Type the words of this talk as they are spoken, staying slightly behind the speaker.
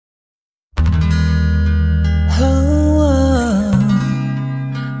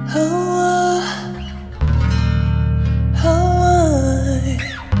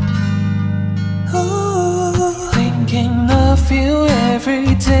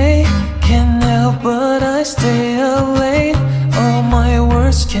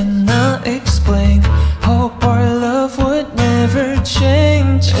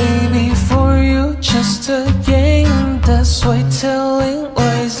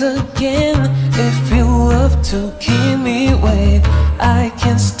to keep me wait. I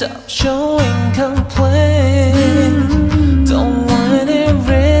can't stop showing complaint. Don't want it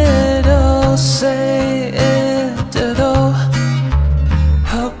read or say it at all.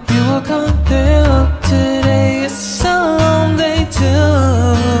 Hope you will come through today. It's a long day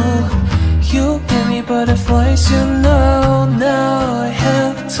too. You give me butterflies, you know. Now I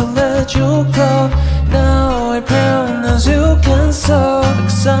have to let you go. Now I promise you can solve.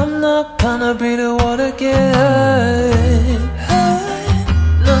 'Cause I'm not gonna be the one to get hurt.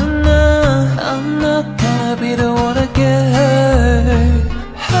 No, no, I'm not gonna be the one to get hurt.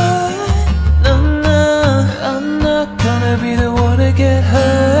 No, no, I'm not gonna be the one to get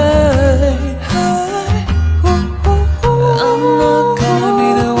hurt. I'm not gonna be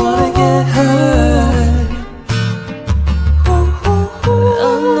the one to get hurt.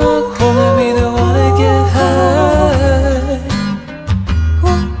 I'm not gonna be the one to get hurt.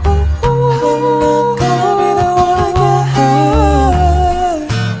 I'm not gonna be the one to get hurt.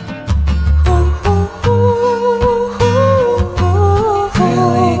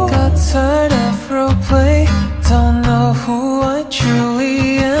 Really got tired of roleplay. Don't know who I truly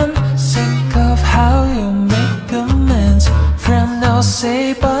am. Sick of how you make amends. Friend, I'll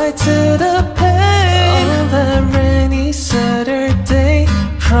say bye to the pain. On that rainy Saturday,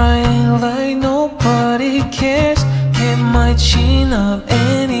 crying like nobody cares. Keep my chin up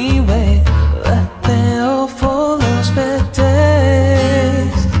anyway. Let them all for those bad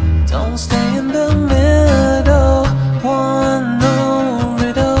days. Don't stay in the middle. Want no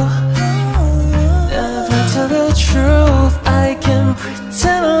riddle. Never tell the truth. I can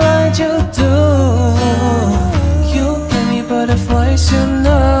pretend like you do. You give me butterflies, you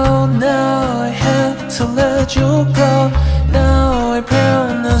know. Now I have to let you go. Now I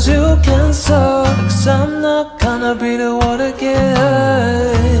promise you can solve. 'Cause I'm not gonna be the one to get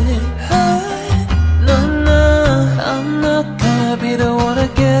hurt. No, no, I'm not gonna be the one to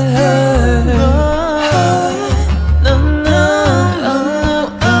get hurt. No, no, I'm not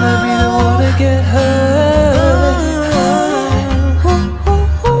gonna be the one to get hurt.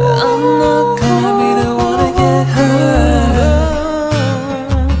 I'm not gonna be the one to get hurt.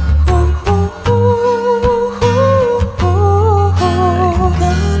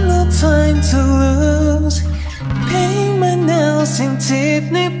 Got no time to lose. Paint my nails in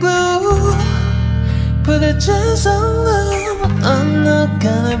Tiffany blue. Put a dress on low. I'm not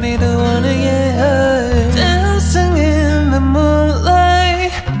gonna be the one to get hurt. Dancing in the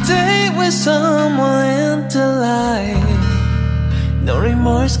moonlight. Date with someone in the light. No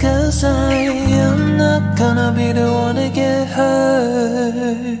remorse 'cause I am not gonna be the one to get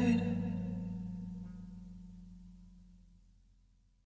hurt.